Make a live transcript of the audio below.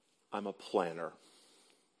I'm a planner.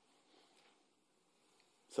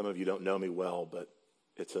 Some of you don't know me well, but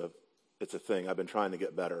it's a thing. I've been trying to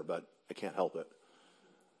get better, but I can't help it.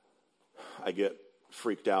 I get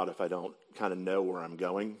freaked out if I don't kind of know where I'm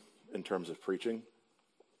going in terms of preaching.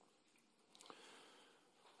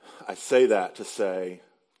 I say that to say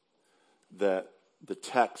that the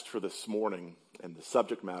text for this morning and the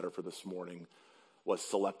subject matter for this morning was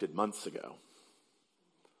selected months ago.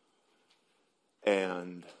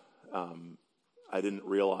 And I didn't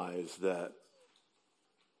realize that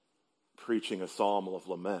preaching a psalm of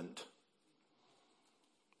lament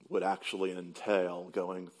would actually entail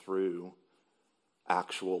going through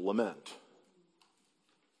actual lament.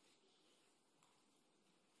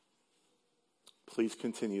 Please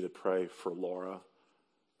continue to pray for Laura,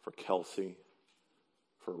 for Kelsey,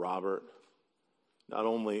 for Robert, not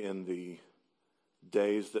only in the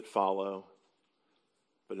days that follow,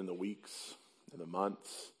 but in the weeks, in the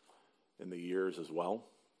months, in the years as well.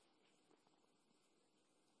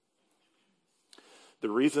 The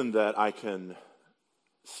reason that I can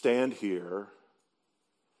stand here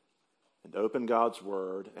and open God's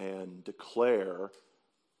word and declare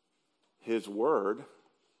his word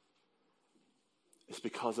is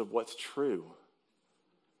because of what's true.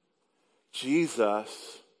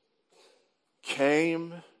 Jesus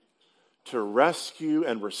came to rescue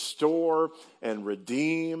and restore and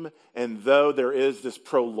redeem. And though there is this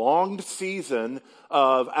prolonged season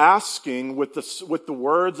of asking with the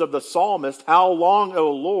words of the psalmist, "How long,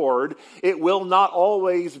 O Lord?" it will not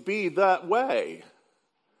always be that way.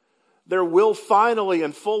 There will finally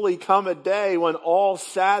and fully come a day when all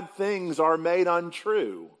sad things are made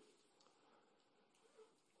untrue.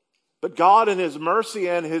 But God in his mercy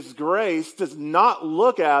and his grace does not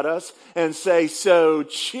look at us and say, "So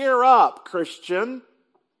cheer up, Christian."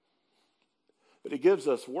 But he gives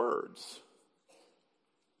us words.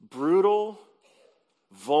 Brutal,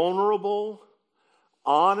 vulnerable,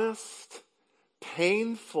 honest,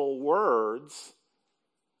 painful words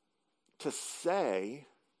to say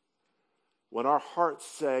when our hearts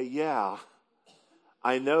say, "Yeah,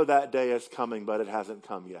 I know that day is coming, but it hasn't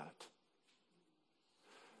come yet."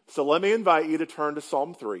 So let me invite you to turn to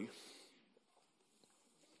Psalm 3.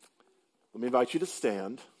 Let me invite you to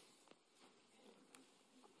stand.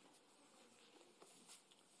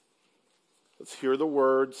 Let's hear the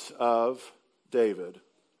words of David,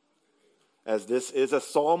 as this is a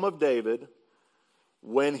psalm of David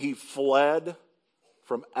when he fled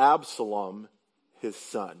from Absalom, his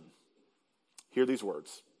son. Hear these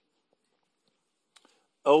words.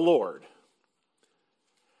 "O Lord,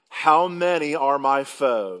 how many are my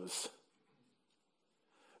foes?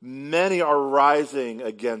 Many are rising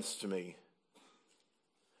against me.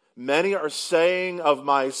 Many are saying of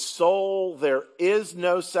my soul, there is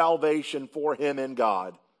no salvation for him in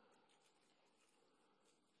God.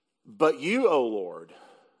 But you, O Lord,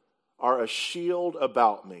 are a shield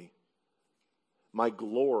about me, my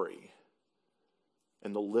glory,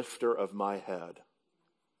 and the lifter of my head.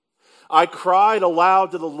 I cried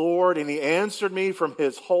aloud to the Lord, and he answered me from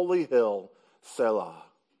his holy hill, Selah.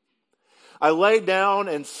 I lay down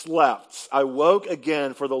and slept. I woke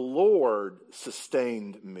again, for the Lord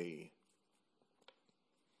sustained me.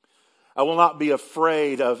 I will not be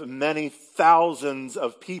afraid of many thousands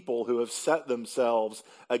of people who have set themselves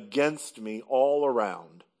against me all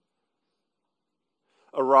around.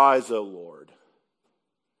 Arise, O Lord.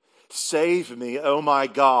 Save me, O my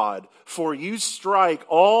God, for you strike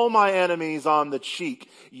all my enemies on the cheek.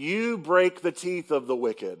 You break the teeth of the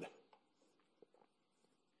wicked.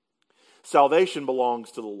 Salvation belongs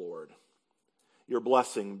to the Lord. Your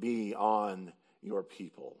blessing be on your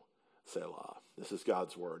people. Selah." This is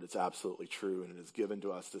God's word. It's absolutely true, and it is given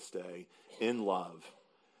to us this day in love.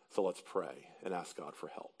 So let's pray and ask God for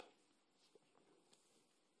help.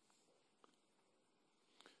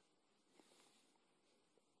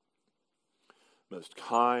 Most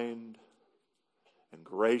kind and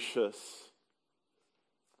gracious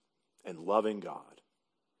and loving God,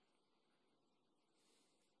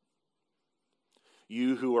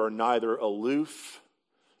 you who are neither aloof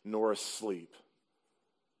nor asleep,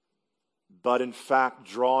 but in fact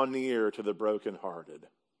draw near to the brokenhearted,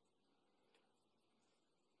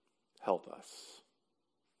 help us.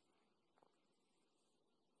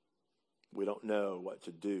 We don't know what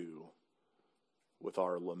to do with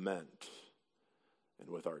our lament and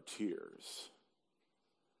with our tears.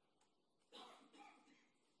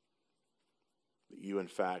 But you, in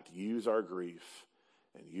fact, use our grief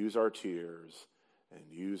and use our tears and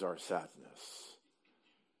use our sadness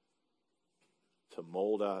to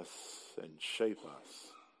mold us and shape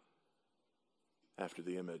us after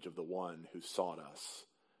the image of the one who sought us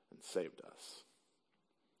and saved us.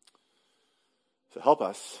 So help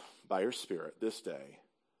us by your Spirit this day,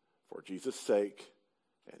 for Jesus' sake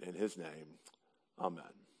and in his name. Amen.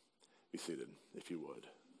 Be seated, if you would.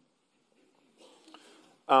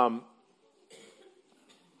 I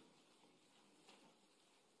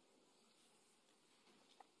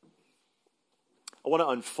want to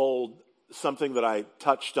unfold something that I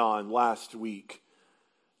touched on last week,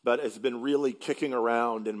 but has been really kicking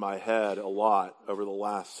around in my head a lot over the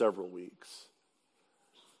last several weeks.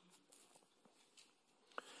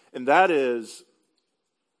 And that is,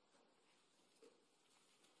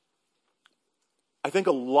 I think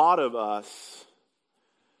a lot of us,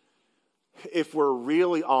 if we're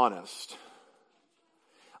really honest,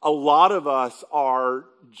 a lot of us are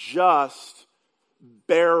just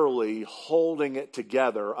barely holding it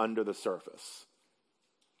together under the surface.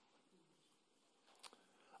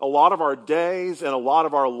 A lot of our days and a lot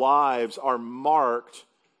of our lives are marked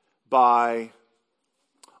by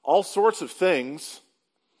all sorts of things.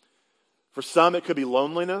 For some, it could be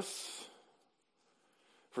loneliness.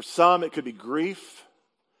 For some, it could be grief.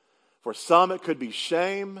 For some, it could be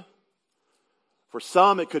shame. For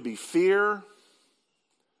some, it could be fear.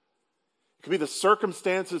 It could be the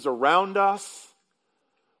circumstances around us,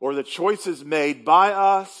 or the choices made by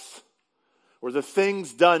us, or the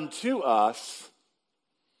things done to us.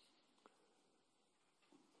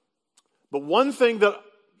 But one thing that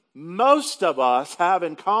most of us have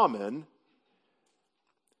in common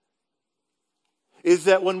is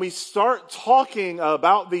that when we start talking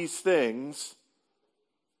about these things,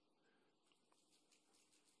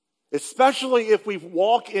 especially if we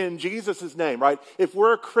walk in Jesus' name, right? If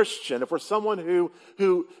we're a Christian, if we're someone who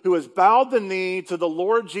has bowed the knee to the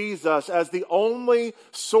Lord Jesus as the only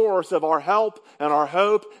source of our help and our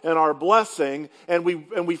hope and our blessing, and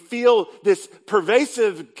we feel this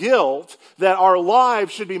pervasive guilt that our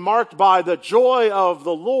lives should be marked by the joy of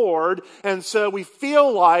the Lord, and so we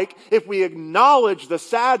feel like if we acknowledge the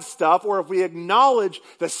sad stuff or if we acknowledge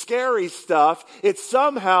the scary stuff, it's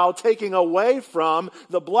somehow taking away from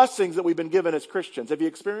the blessing that we've been given as Christians. Have you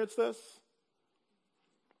experienced this?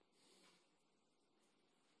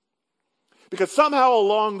 Because somehow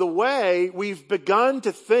along the way, we've begun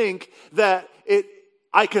to think that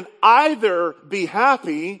I can either be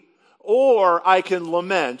happy or I can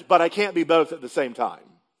lament, but I can't be both at the same time.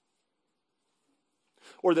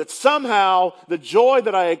 Or that somehow the joy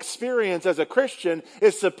that I experience as a Christian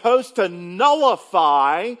is supposed to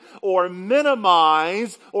nullify or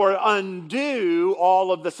minimize or undo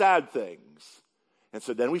all of the sad things. And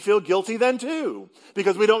so then we feel guilty then too,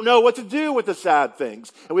 because we don't know what to do with the sad things,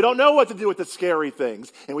 and we don't know what to do with the scary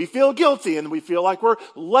things, and we feel guilty, and we feel like we're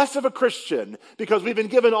less of a Christian because we've been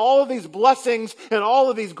given all of these blessings and all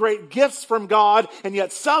of these great gifts from God, and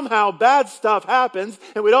yet somehow bad stuff happens,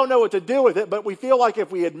 and we don't know what to do with it, but we feel like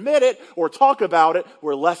if we admit it or talk about it,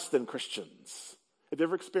 we're less than Christians. Have you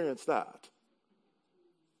ever experienced that?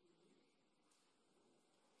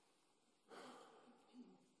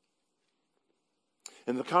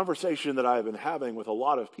 And the conversation that I've been having with a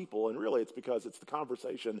lot of people, and really it's because it's the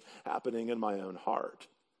conversation happening in my own heart,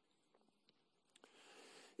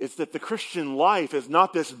 is that the Christian life is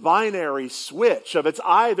not this binary switch of it's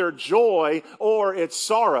either joy or it's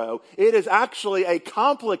sorrow. It is actually a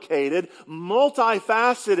complicated,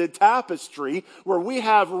 multifaceted tapestry where we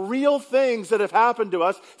have real things that have happened to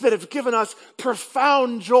us that have given us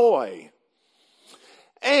profound joy.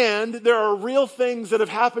 And there are real things that have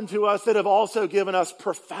happened to us that have also given us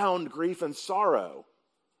profound grief and sorrow.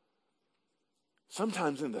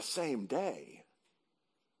 Sometimes in the same day.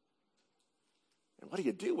 And what do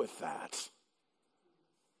you do with that?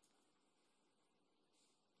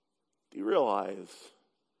 Do you realize,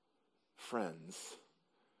 friends,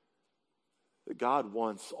 that God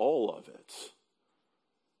wants all of it?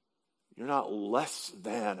 You're not less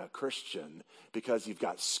than a Christian because you've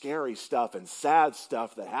got scary stuff and sad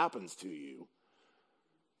stuff that happens to you.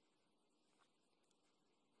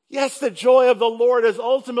 Yes, the joy of the Lord is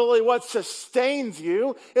ultimately what sustains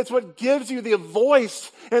you. It's what gives you the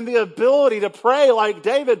voice and the ability to pray like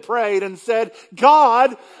David prayed and said,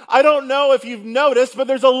 God, I don't know if you've noticed, but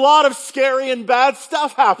there's a lot of scary and bad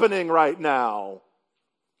stuff happening right now.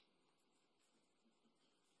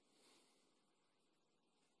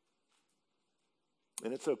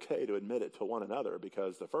 And it's okay to admit it to one another,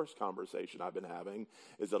 because the first conversation I've been having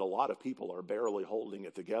is that a lot of people are barely holding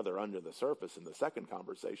it together under the surface. And the second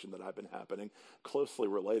conversation that I've been having, closely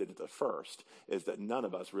related to the first, is that none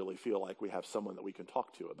of us really feel like we have someone that we can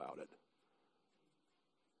talk to about it.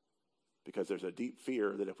 Because there's a deep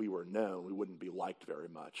fear that if we were known, we wouldn't be liked very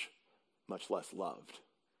much, much less loved.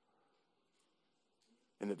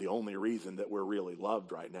 And that the only reason that we're really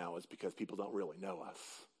loved right now is because people don't really know us.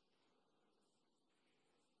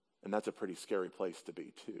 And that's a pretty scary place to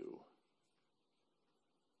be too.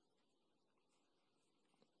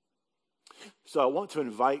 So I want to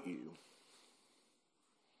invite you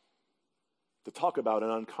to talk about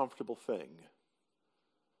an uncomfortable thing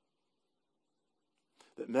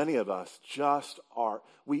that many of us just are,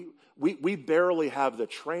 we barely have the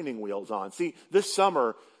training wheels on. See, this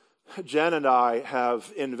summer, Jen and I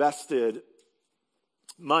have invested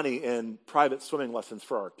money in private swimming lessons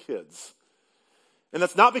for our kids. And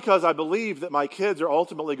that's not because I believe that my kids are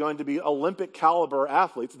ultimately going to be Olympic caliber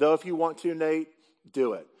athletes, though if you want to, Nate,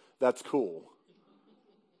 do it. That's cool.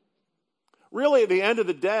 Really, at the end of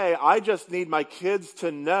the day, I just need my kids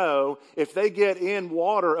to know if they get in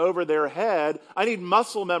water over their head, I need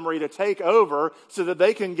muscle memory to take over so that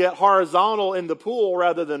they can get horizontal in the pool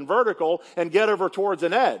rather than vertical and get over towards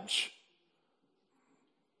an edge.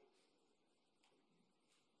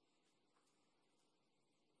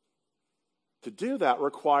 To do that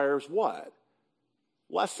requires what?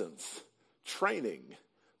 Lessons, training,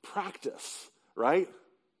 practice, right?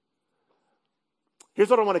 Here's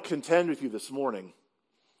what I want to contend with you this morning.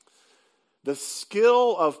 The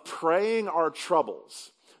skill of praying our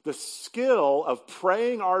troubles,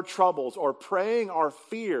 or praying our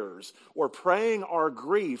fears, or praying our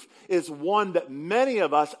grief is one that many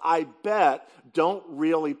of us, I bet, don't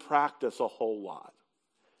really practice a whole lot.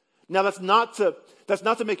 Now, that's not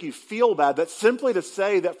to make you feel bad. That's simply to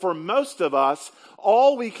say that for most of us,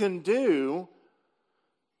 all we can do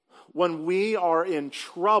when we are in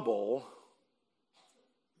trouble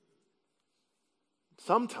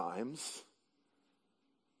sometimes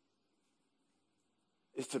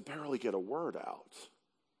is to barely get a word out.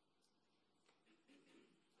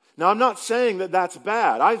 Now, I'm not saying that that's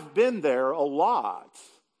bad. I've been there a lot.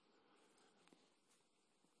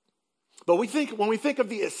 But when we think of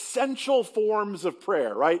the essential forms of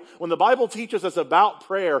prayer, right? When the Bible teaches us about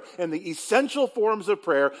prayer and the essential forms of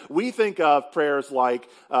prayer, we think of prayers like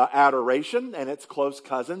adoration and its close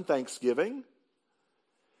cousin, thanksgiving.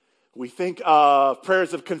 We think of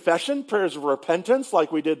prayers of confession, prayers of repentance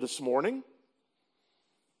like we did this morning.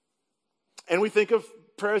 And we think of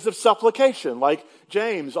prayers of supplication like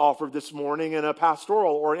James offered this morning in a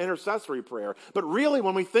pastoral or an intercessory prayer. But really,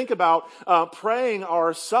 when we think about praying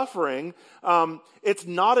our suffering, it's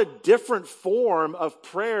not a different form of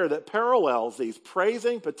prayer that parallels these.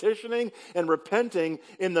 Praising, petitioning, and repenting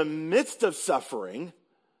in the midst of suffering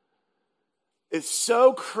is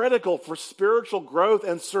so critical for spiritual growth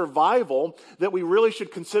and survival that we really should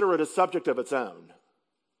consider it a subject of its own.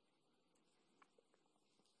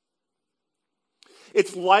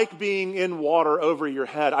 It's like being in water over your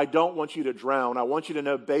head. I don't want you to drown. I want you to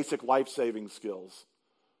know basic life-saving skills.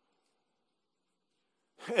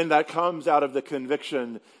 And that comes out of the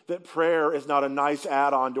conviction that prayer is not a nice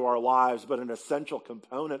add-on to our lives, but an essential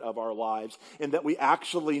component of our lives, and that we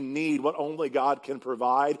actually need what only God can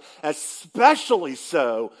provide, especially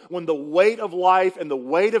so when the weight of life and the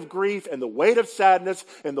weight of grief and the weight of sadness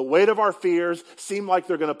and the weight of our fears seem like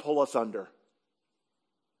they're going to pull us under.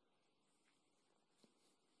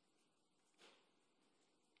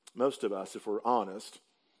 Most of us, if we're honest,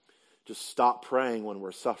 just stop praying when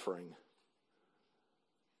we're suffering.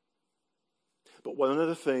 But one of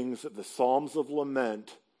the things that the Psalms of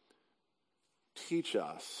Lament teach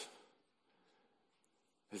us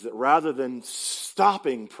is that rather than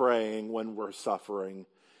stopping praying when we're suffering,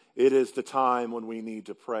 it is the time when we need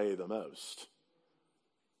to pray the most.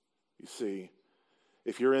 You see,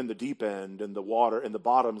 if you're in the deep end and the water and the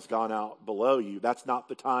bottom's gone out below you, that's not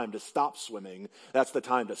the time to stop swimming. That's the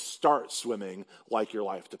time to start swimming like your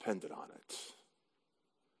life depended on it.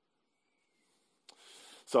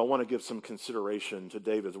 So I want to give some consideration to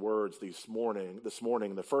David's words this morning.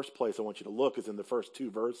 The first place I want you to look is in the first two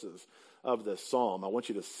verses of this psalm. I want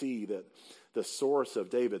you to see that the source of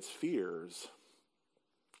David's fears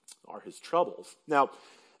are his troubles. Now,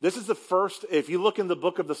 this is the first, if you look in the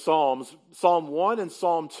book of the Psalms, Psalm 1 and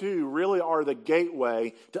Psalm 2 really are the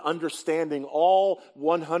gateway to understanding all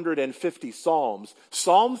 150 Psalms.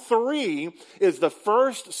 Psalm 3 is the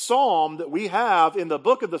first psalm that we have in the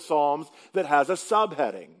book of the Psalms that has a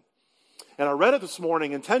subheading. And I read it this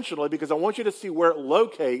morning intentionally because I want you to see where it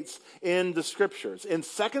locates in the scriptures. In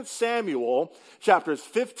 2 Samuel chapters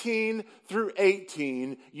 15 through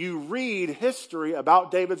 18, you read history about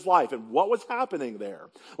David's life and what was happening there.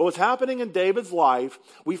 What was happening in David's life,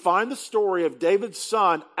 we find the story of David's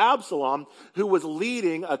son, Absalom, who was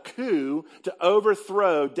leading a coup to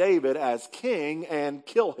overthrow David as king and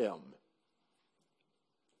kill him.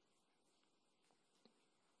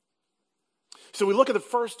 So we look at the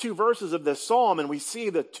first two verses of this psalm and we see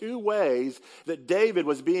the two ways that David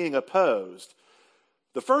was being opposed.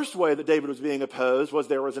 The first way that David was being opposed was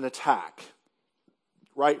there was an attack.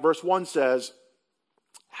 Right? Verse 1 says,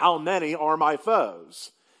 "How many are my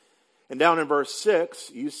foes?" And down in verse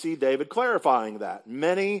 6, you see David clarifying that.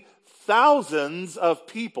 Many thousands of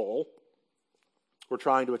people were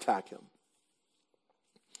trying to attack him.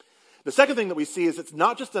 The second thing that we see is it's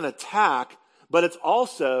not just an attack, but it's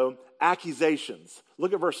also accusations.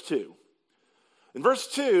 Look at verse 2. In verse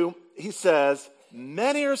 2, he says,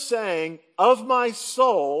 "Many are saying, 'Of my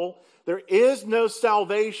soul, there is no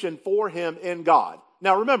salvation for him in God.'"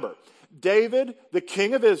 Now remember, David, the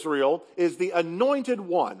king of Israel, is the anointed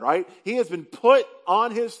one, right? He has been put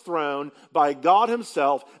on his throne by God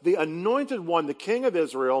himself, the anointed one, the king of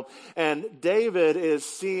Israel. And David is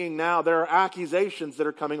seeing now there are accusations that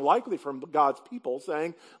are coming likely from God's people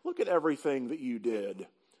saying, "Look at everything that you did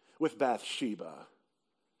with Bathsheba,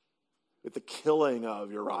 with the killing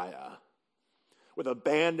of Uriah, with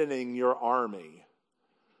abandoning your army.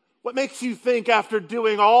 What makes you think after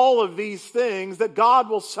doing all of these things that God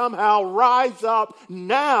will somehow rise up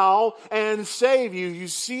now and save you? You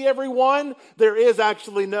see, everyone, there is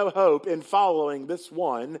actually no hope in following this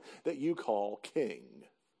one that you call king."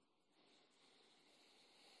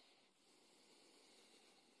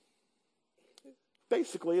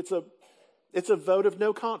 Basically, it's a vote of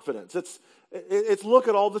no confidence. It's look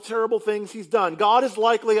at all the terrible things he's done. God has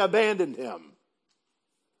likely abandoned him.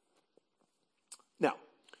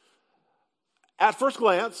 At first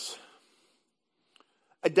glance,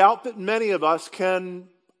 I doubt that many of us can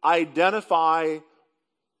identify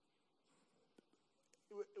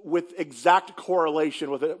with exact correlation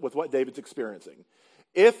with what David's experiencing.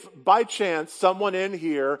 If by chance someone in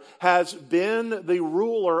here has been the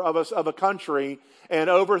ruler of a country and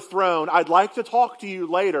overthrown, I'd like to talk to you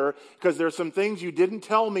later because there's some things you didn't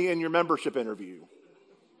tell me in your membership interview.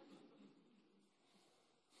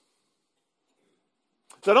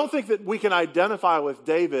 So I don't think that we can identify with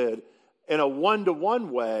David in a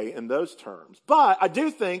one-to-one way in those terms. But I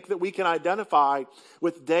do think that we can identify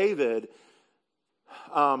with David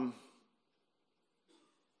in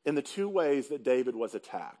the two ways that David was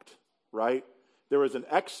attacked, right? There was an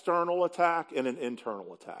external attack and an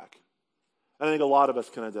internal attack. I think a lot of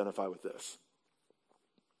us can identify with this.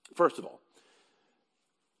 First of all,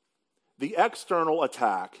 the external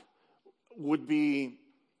attack would be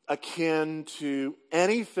akin to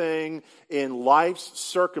anything in life's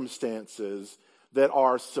circumstances that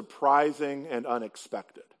are surprising and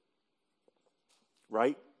unexpected,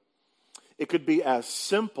 right? It could be as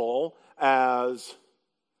simple as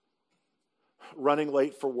running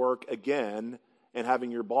late for work again and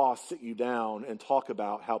having your boss sit you down and talk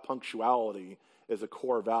about how punctuality is a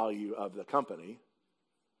core value of the company.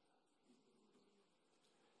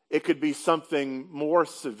 It could be something more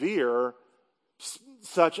severe,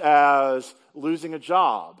 such as losing a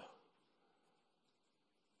job,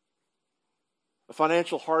 a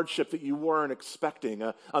financial hardship that you weren't expecting,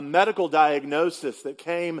 a medical diagnosis that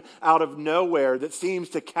came out of nowhere that seems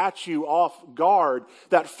to catch you off guard,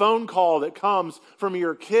 that phone call that comes from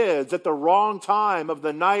your kids at the wrong time of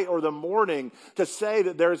the night or the morning to say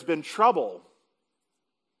that there's been trouble.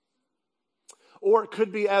 Or it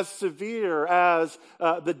could be as severe as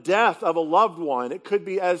the death of a loved one. It could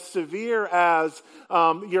be as severe as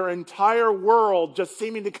your entire world just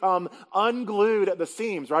seeming to come unglued at the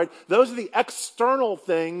seams, right? Those are the external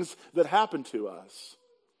things that happen to us.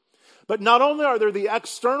 But not only are there the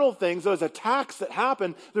external things, those attacks that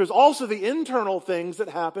happen, there's also the internal things that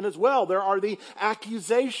happen as well. There are the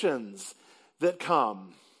accusations that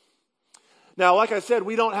come. Now, like I said,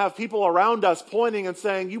 we don't have people around us pointing and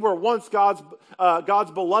saying, "You were once God's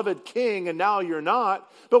beloved king and now you're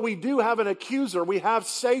not." But we do have an accuser. We have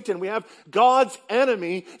Satan. We have God's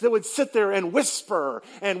enemy that would sit there and whisper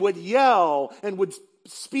and would yell and would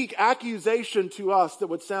speak accusation to us that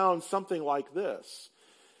would sound something like this.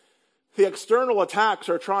 The external attacks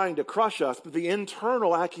are trying to crush us, but the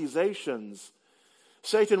internal accusations,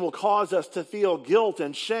 Satan will cause us to feel guilt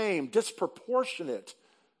and shame disproportionate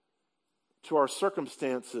to our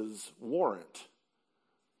circumstances warrant.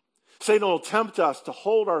 Satan will tempt us to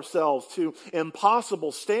hold ourselves to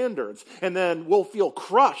impossible standards, and then we'll feel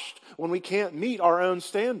crushed when we can't meet our own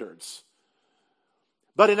standards.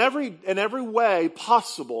 But in every way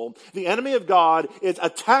possible, the enemy of God is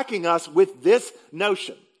attacking us with this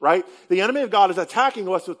notion, right? The enemy of God is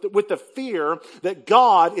attacking us with the fear that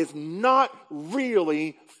God is not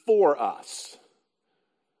really for us.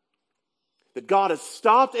 That God has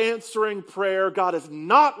stopped answering prayer. God is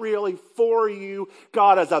not really for you.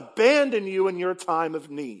 God has abandoned you in your time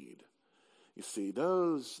of need. You see,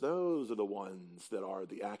 those are the ones that are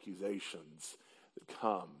the accusations that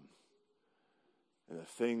come and the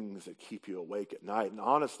things that keep you awake at night. And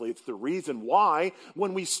honestly, it's the reason why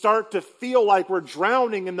when we start to feel like we're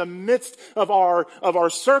drowning in the midst of our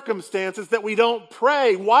circumstances that we don't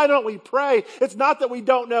pray. Why don't we pray? It's not that we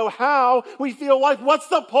don't know how. We feel like, what's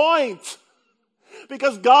the point?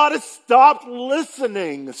 Because God has stopped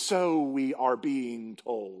listening, so we are being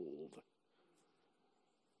told.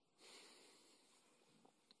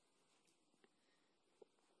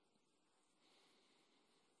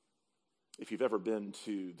 If you've ever been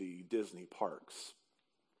to the Disney parks,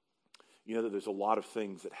 you know that there's a lot of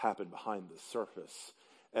things that happen behind the surface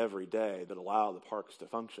every day that allow the parks to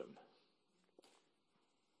function.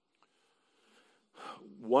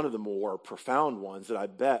 One of the more profound ones that I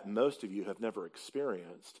bet most of you have never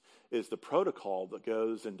experienced is the protocol that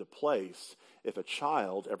goes into place if a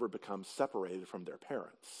child ever becomes separated from their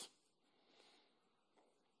parents.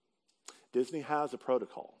 Disney has a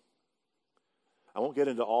protocol. I won't get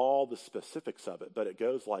into all the specifics of it, but it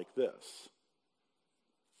goes like this.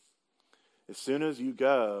 As soon as you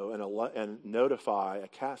go and notify a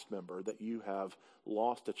cast member that you have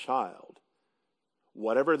lost a child,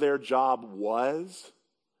 whatever their job was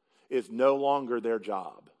is no longer their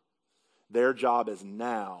job. Their job is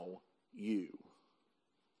now you.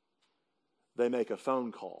 They make a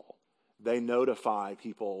phone call. They notify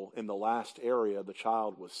people in the last area the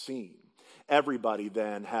child was seen. Everybody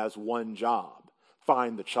then has one job.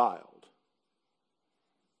 Find the child.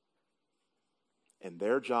 And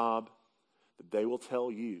their job that they will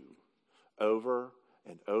tell you over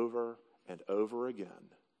and over and over again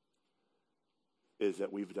is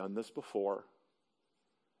that we've done this before.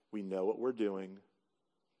 We know what we're doing.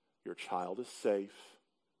 Your child is safe.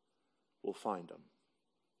 We'll find them.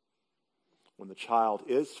 When the child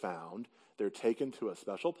is found, they're taken to a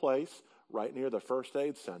special place right near the first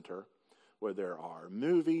aid center where there are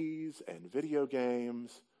movies and video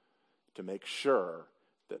games to make sure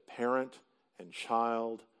that parent and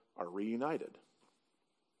child are reunited.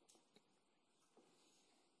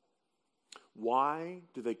 Why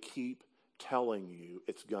do they keep telling you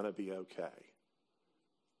it's going to be okay?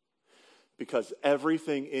 Because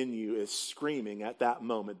everything in you is screaming at that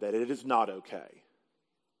moment that it is not okay.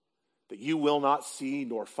 That you will not see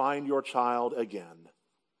nor find your child again.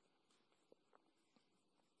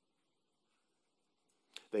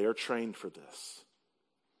 They are trained for this.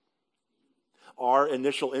 Our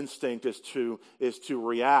initial instinct is to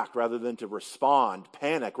react rather than to respond,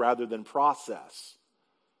 panic rather than process.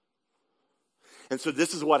 And so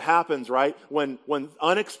this is what happens, right? When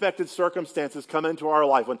unexpected circumstances come into our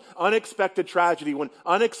life, when unexpected tragedy, when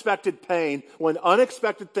unexpected pain, when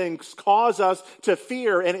unexpected things cause us to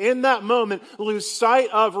fear, and in that moment lose sight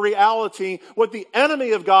of reality, what the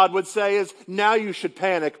enemy of God would say is, now you should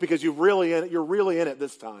panic because you're really in it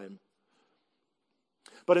this time.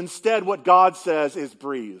 But instead what God says is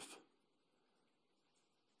breathe.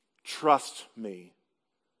 Trust me.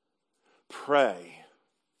 Pray.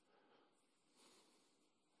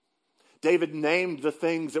 David named the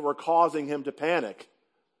things that were causing him to panic.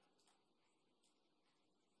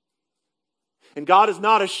 And God is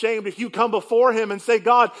not ashamed if you come before him and say,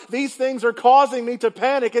 God, these things are causing me to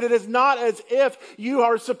panic. And it is not as if you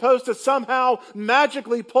are supposed to somehow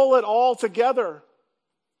magically pull it all together.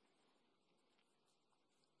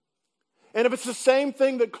 And if it's the same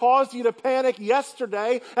thing that caused you to panic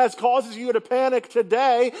yesterday as causes you to panic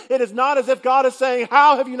today, it is not as if God is saying,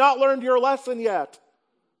 how have you not learned your lesson yet?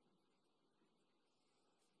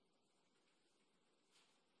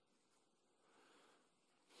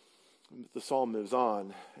 The psalm moves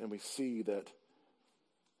on, and we see that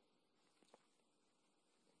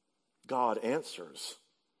God answers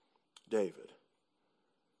David.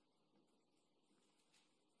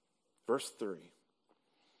 Verse 3.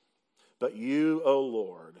 But you, O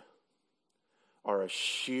Lord, are a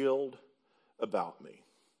shield about me.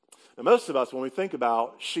 Now, most of us, when we think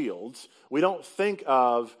about shields, we don't think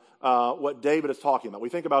of what David is talking about. We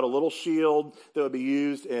think about a little shield that would be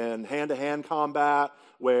used in hand-to-hand combat,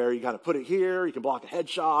 where you kind of put it here, you can block a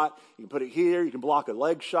headshot, you can put it here, you can block a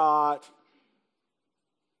leg shot.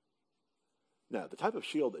 No, the type of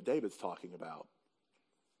shield that David's talking about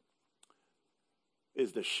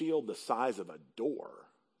is the shield the size of a door,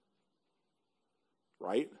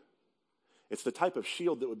 right? It's the type of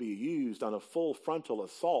shield that would be used on a full frontal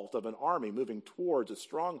assault of an army moving towards a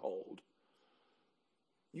stronghold.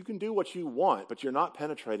 You can do what you want, but you're not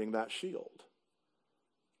penetrating that shield.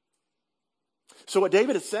 So what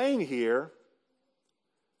David is saying here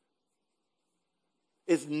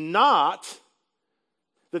is not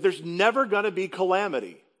that there's never going to be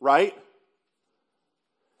calamity, right?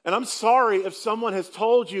 And I'm sorry if someone has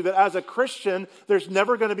told you that as a Christian, there's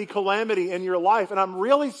never going to be calamity in your life. And I'm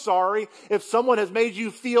really sorry if someone has made you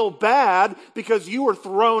feel bad because you were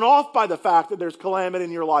thrown off by the fact that there's calamity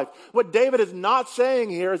in your life. What David is not saying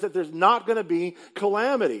here is that there's not going to be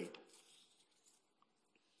calamity.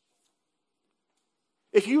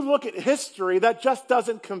 If you look at history, that just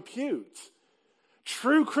doesn't compute.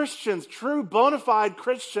 True Christians, true bona fide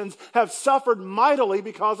Christians have suffered mightily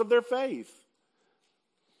because of their faith.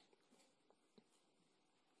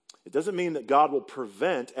 It doesn't mean that God will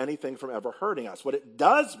prevent anything from ever hurting us. What it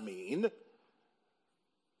does mean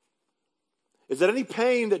is that any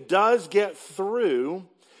pain that does get through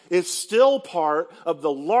is still part of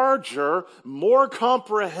the larger, more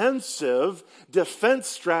comprehensive defense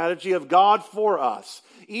strategy of God for us.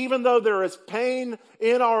 Even though there is pain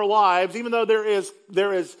in our lives, even though there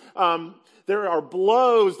are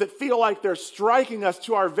blows that feel like they're striking us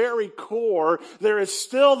to our very core, there is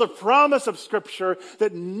still the promise of Scripture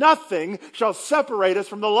that nothing shall separate us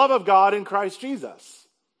from the love of God in Christ Jesus.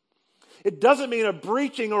 It doesn't mean a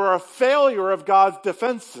breaching or a failure of God's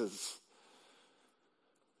defenses.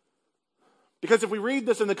 Because if we read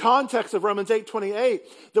this in the context of Romans 8:28,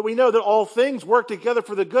 that we know that all things work together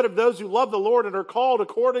for the good of those who love the Lord and are called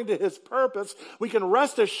according to His purpose, we can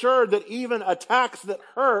rest assured that even attacks that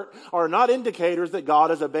hurt are not indicators that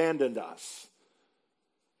God has abandoned us.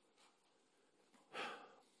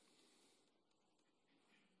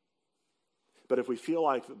 But if we feel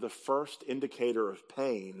like the first indicator of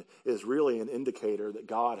pain is really an indicator that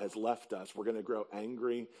God has left us, we're going to grow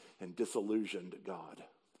angry and disillusioned at God.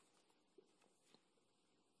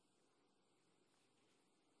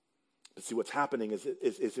 But see, what's happening is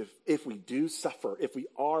if we do suffer, if we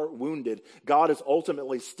are wounded, God is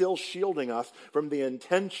ultimately still shielding us from the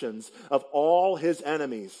intentions of all His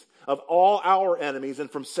enemies, of all our enemies,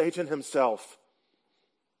 and from Satan himself.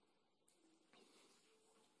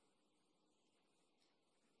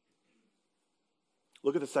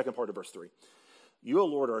 Look at the second part of verse 3. You, O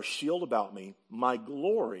Lord, are a shield about me, my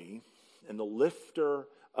glory, and the lifter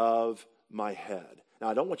of my head. Now,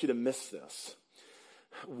 I don't want you to miss this.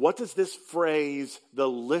 What does this phrase, the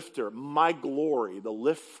lifter, my glory, the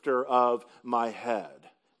lifter of my head,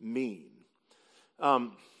 mean?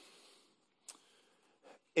 In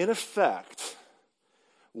effect,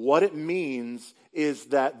 what it means is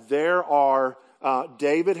that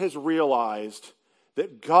David has realized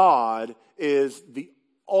that God is the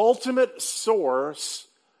ultimate source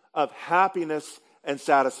of happiness and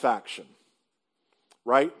satisfaction,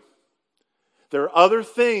 right? There are other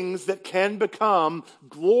things that can become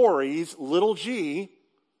glories, little g.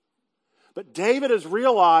 But David has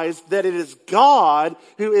realized that it is God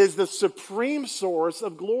who is the supreme source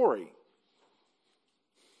of glory.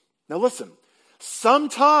 Now listen,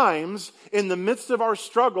 sometimes in the midst of our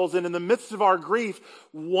struggles and in the midst of our grief,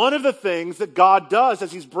 one of the things that God does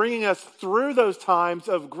as He's bringing us through those times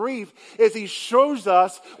of grief is He shows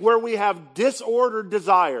us where we have disordered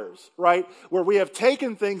desires, right? Where we have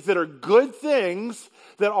taken things that are good things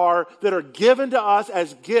that are given to us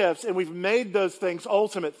as gifts, and we've made those things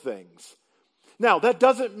ultimate things. Now, that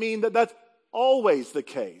doesn't mean that that's always the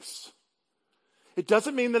case. It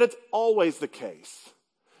doesn't mean that it's always the case.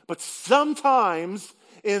 But sometimes,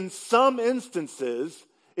 in some instances,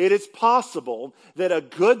 it is possible that a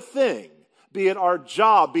good thing, be it our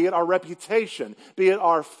job, be it our reputation, be it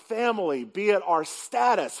our family, be it our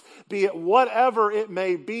status, be it whatever it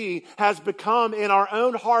may be, has become in our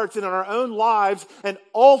own hearts and in our own lives an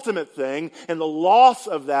ultimate thing, and the loss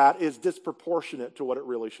of that is disproportionate to what it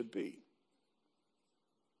really should be.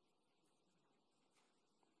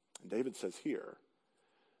 And David says here,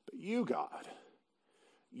 but you, God,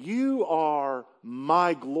 you are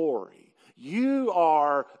my glory. You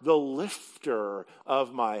are the lifter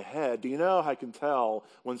of my head. Do you know how I can tell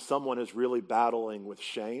when someone is really battling with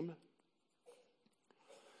shame?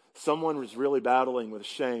 Someone is really battling with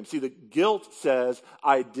shame. See, the guilt says,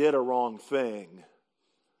 I did a wrong thing.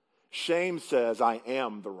 Shame says, I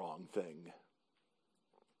am the wrong thing.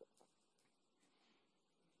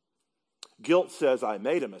 Guilt says, I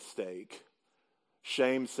made a mistake.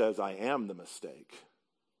 Shame says, I am the mistake.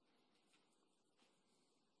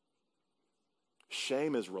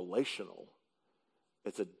 Shame is relational.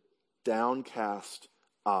 It's a downcast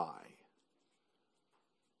eye.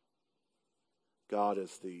 God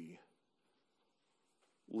is the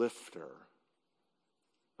lifter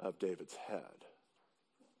of David's head.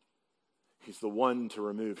 He's the one to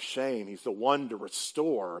remove shame. He's the one to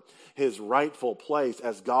restore his rightful place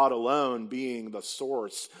as God alone being the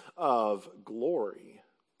source of glory.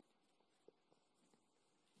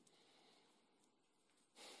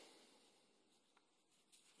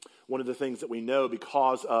 One of the things that we know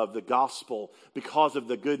because of the gospel, because of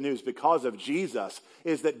the good news, because of Jesus,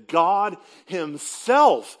 is that God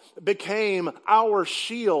himself became our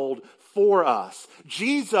shield for us.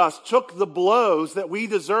 Jesus took the blows that we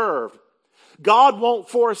deserved. God won't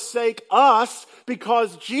forsake us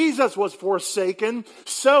because Jesus was forsaken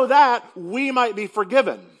so that we might be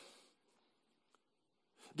forgiven.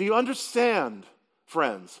 Do you understand,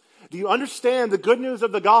 friends? Do you understand the good news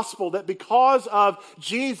of the gospel that because of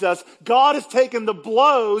Jesus, God has taken the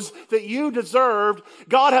blows that you deserved.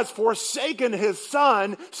 God has forsaken his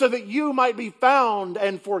son so that you might be found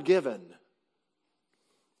and forgiven.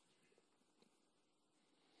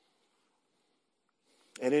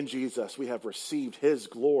 And in Jesus, we have received his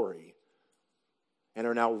glory and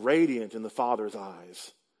are now radiant in the Father's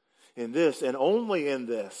eyes. In this, and only in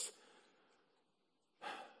this,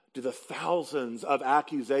 do the thousands of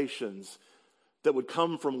accusations that would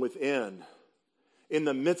come from within, in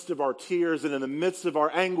the midst of our tears and in the midst of our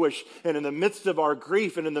anguish and in the midst of our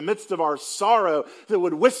grief and in the midst of our sorrow, that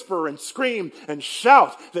would whisper and scream and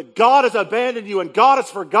shout that God has abandoned you and God has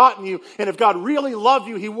forgotten you, and if God really loved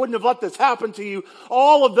you, he wouldn't have let this happen to you.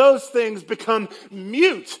 All of those things become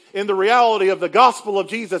mute in the reality of the gospel of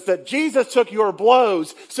Jesus, that Jesus took your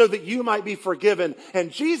blows so that you might be forgiven,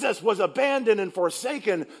 and Jesus was abandoned and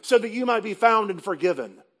forsaken so that you might be found and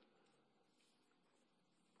forgiven.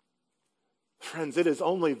 Friends, it is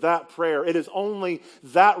only that prayer, it is only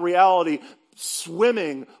that reality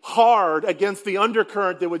swimming hard against the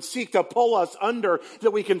undercurrent that would seek to pull us under,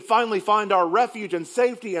 that we can finally find our refuge and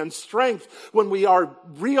safety and strength when we are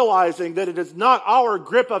realizing that it is not our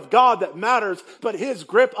grip of God that matters, but his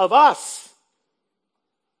grip of us.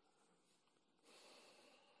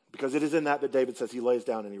 Because it is in that David says he lays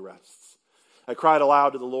down and he rests. I cried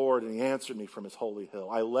aloud to the Lord and he answered me from his holy hill.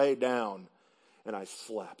 I lay down and I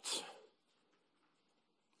slept.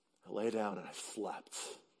 I lay down and I slept.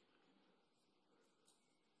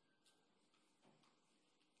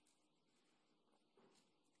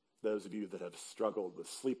 Those of you that have struggled with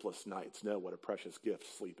sleepless nights know what a precious gift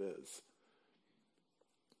sleep is.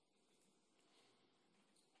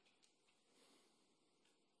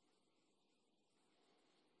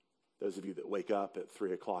 Those of you that wake up at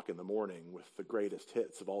 3 o'clock in the morning with the greatest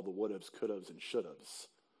hits of all the would-haves, could-haves, and should-haves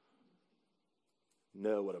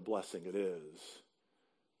know what a blessing it is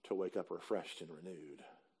to wake up refreshed and renewed.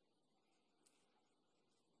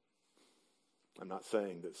 I'm not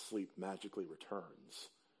saying that sleep magically returns.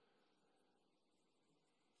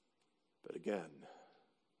 But again,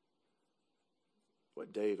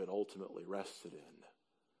 what David ultimately rested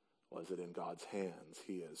in was that in God's hands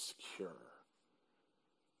he is secure.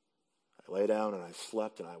 I lay down and I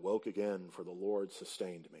slept and I woke again, for the Lord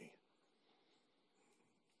sustained me.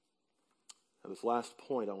 Now, this last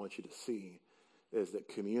point I want you to see is that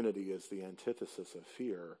community is the antithesis of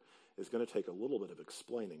fear is going to take a little bit of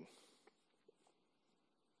explaining.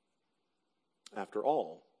 After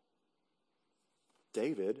all,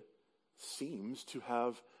 David seems to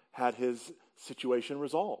have had his situation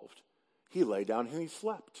resolved. He lay down and he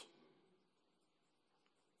slept.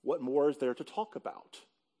 What more is there to talk about?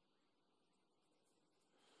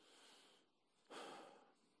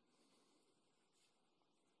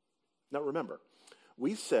 Now remember,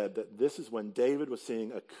 we said that this is when David was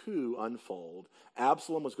seeing a coup unfold.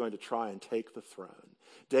 Absalom was going to try and take the throne.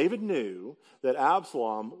 David knew that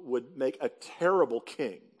Absalom would make a terrible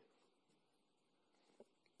king.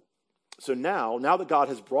 So now that God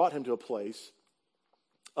has brought him to a place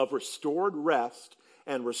of restored rest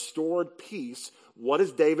and restored peace, what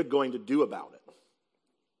is David going to do about it?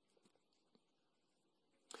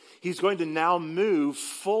 He's going to now move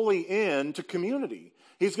fully into community.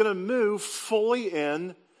 He's going to move fully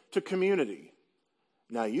into community.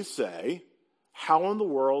 Now you say, how in the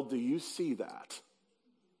world do you see that?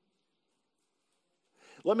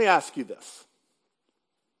 Let me ask you this.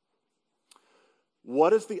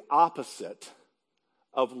 What is the opposite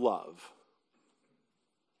of love?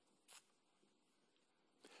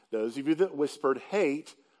 Those of you that whispered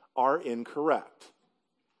hate are incorrect.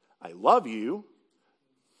 I love you,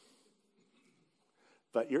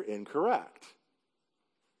 but you're incorrect.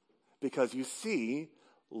 Because you see,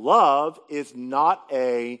 love is not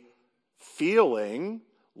a feeling.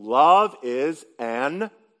 Love is an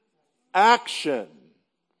action,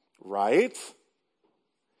 right?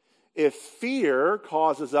 If fear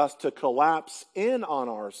causes us to collapse in on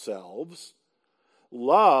ourselves,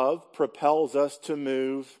 love propels us to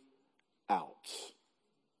move out.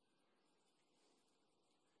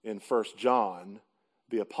 In 1 John,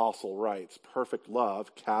 the apostle writes, perfect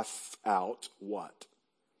love casts out what?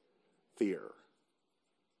 Fear.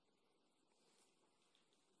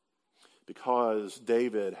 because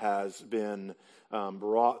David has been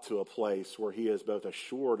brought to a place where he is both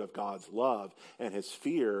assured of God's love and his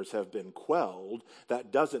fears have been quelled,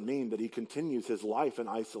 that doesn't mean that he continues his life in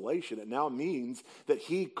isolation. It now means that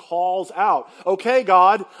he calls out, okay,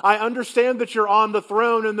 God, I understand that you're on the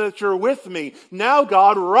throne and that you're with me. Now,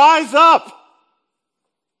 God, rise up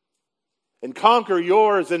and conquer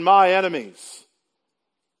yours and my enemies.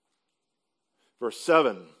 Verse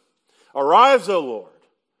 7, arise, O Lord.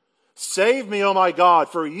 Save me, O my God,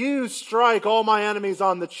 for you strike all my enemies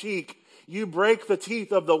on the cheek. You break the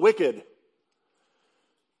teeth of the wicked.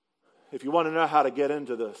 If you want to know how to get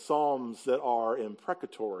into the psalms that are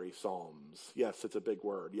imprecatory psalms, yes, it's a big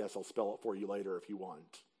word. Yes, I'll spell it for you later if you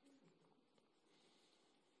want.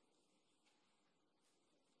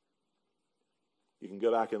 You can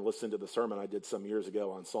go back and listen to the sermon I did some years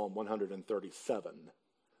ago on Psalm 137.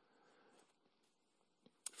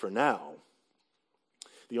 For now,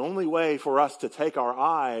 the only way for us to take our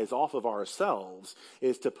eyes off of ourselves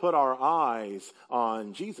is to put our eyes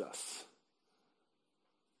on Jesus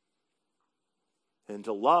and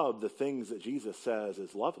to love the things that Jesus says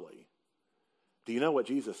is lovely. Do you know what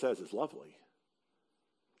Jesus says is lovely?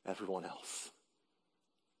 Everyone else.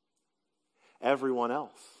 Everyone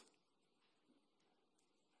else.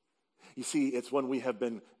 You see, it's when we have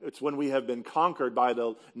been conquered by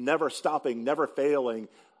the never stopping, never failing,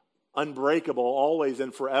 unbreakable, always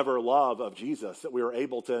and forever love of Jesus that we are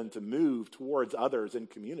able to move towards others in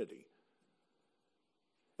community.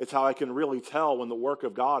 It's how I can really tell when the work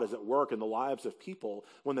of God is at work in the lives of people,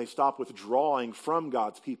 when they stop withdrawing from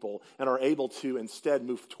God's people and are able to instead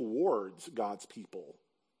move towards God's people.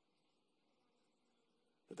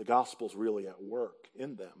 That the gospel's really at work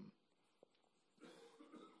in them.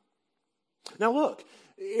 Now look,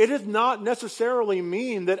 it does not necessarily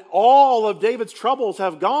mean that all of David's troubles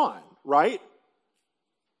have gone, right?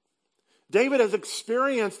 David has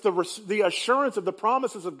experienced the assurance of the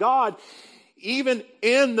promises of God even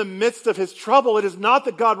in the midst of his trouble. It is not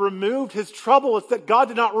that God removed his trouble, it's that God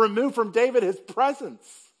did not remove from David his presence.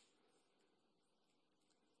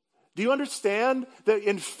 Do you understand that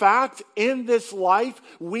in fact in this life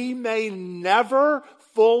we may never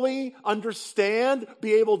fully understand,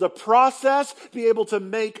 be able to process, be able to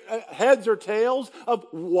make heads or tails of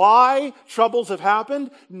why troubles have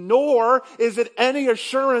happened, nor is it any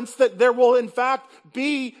assurance that there will in fact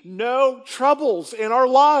be no troubles in our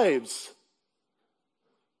lives.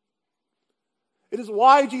 It is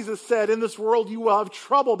why Jesus said, in this world you will have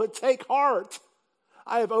trouble, but take heart.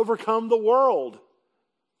 I have overcome the world.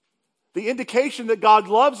 The indication that God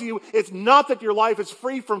loves you, it's not that your life is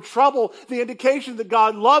free from trouble. The indication that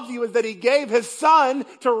God loves you is that He gave His Son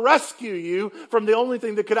to rescue you from the only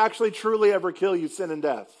thing that could actually truly ever kill you, sin and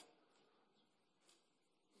death.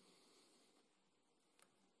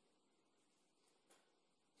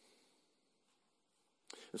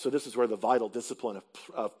 And so this is where the vital discipline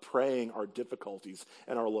of praying our difficulties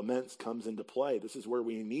and our laments comes into play. This is where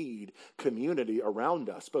we need community around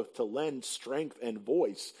us, both to lend strength and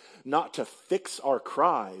voice, not to fix our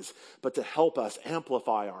cries, but to help us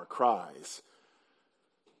amplify our cries.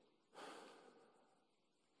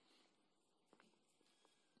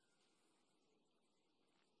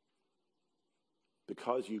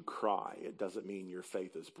 Because you cry, it doesn't mean your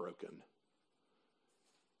faith is broken.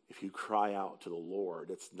 If you cry out to the Lord,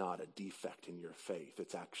 it's not a defect in your faith.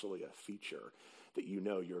 It's actually a feature that you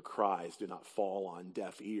know your cries do not fall on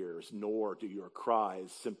deaf ears, nor do your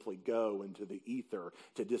cries simply go into the ether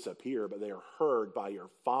to disappear, but they are heard by your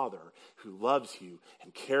Father who loves you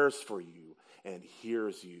and cares for you and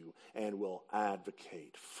hears you and will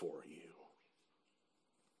advocate for you.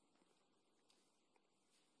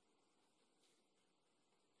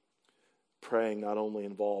 Praying not only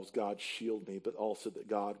involves God shield me, but also that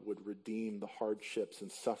God would redeem the hardships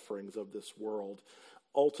and sufferings of this world,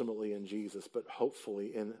 ultimately in Jesus, but hopefully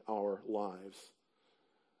in our lives.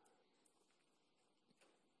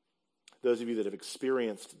 Those of you that have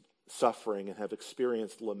experienced suffering and have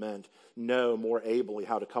experienced lament know more ably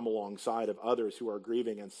how to come alongside of others who are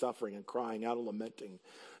grieving and suffering and crying out and lamenting,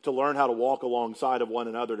 to learn how to walk alongside of one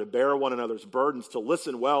another, to bear one another's burdens, to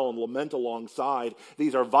listen well and lament alongside.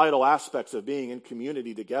 These are vital aspects of being in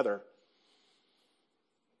community together.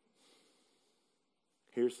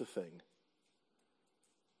 Here's the thing.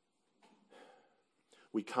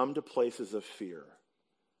 We come to places of fear.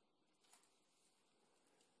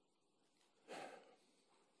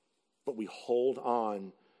 But we hold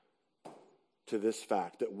on to this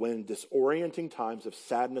fact that when disorienting times of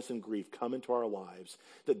sadness and grief come into our lives,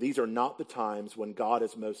 that these are not the times when God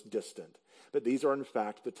is most distant, but these are in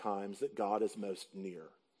fact the times that God is most near.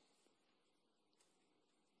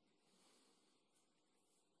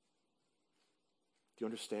 you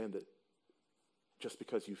understand that just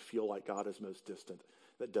because you feel like God is most distant,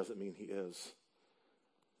 that doesn't mean he is?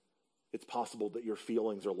 It's possible that your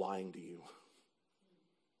feelings are lying to you.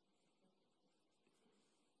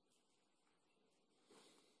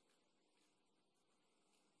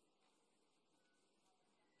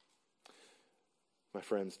 My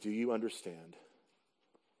friends, do you understand?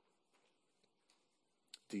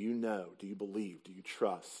 Do you know? Do you believe? Do you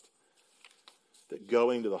trust that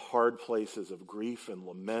going to the hard places of grief and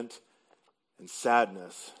lament and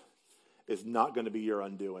sadness is not going to be your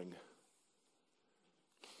undoing?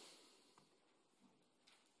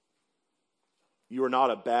 You are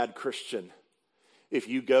not a bad Christian if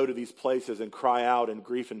you go to these places and cry out in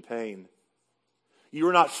grief and pain. You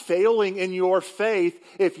are not failing in your faith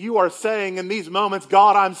if you are saying in these moments,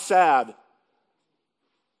 God, I'm sad.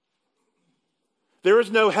 There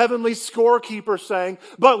is no heavenly scorekeeper saying,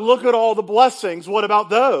 but look at all the blessings. What about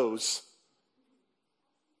those?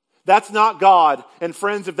 That's not God. And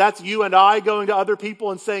friends, if that's you and I going to other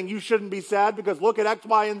people and saying you shouldn't be sad because look at X,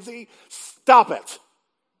 Y, and Z, stop it.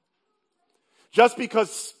 Just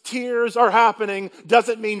because tears are happening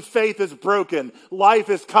doesn't mean faith is broken. Life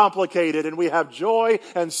is complicated and we have joy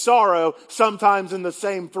and sorrow sometimes in the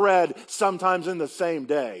same thread, sometimes in the same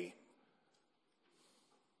day.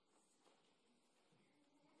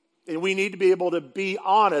 And we need to be able to be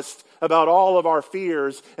honest about all of our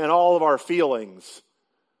fears and all of our feelings.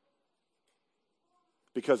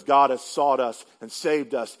 Because God has sought us and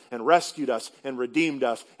saved us and rescued us and redeemed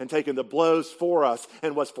us and taken the blows for us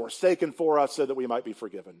and was forsaken for us so that we might be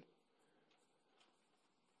forgiven.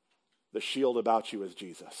 The shield about you is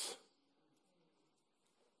Jesus.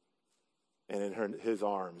 And in his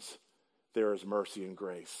arms, there is mercy and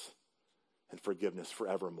grace and forgiveness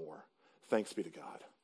forevermore. Thanks be to God.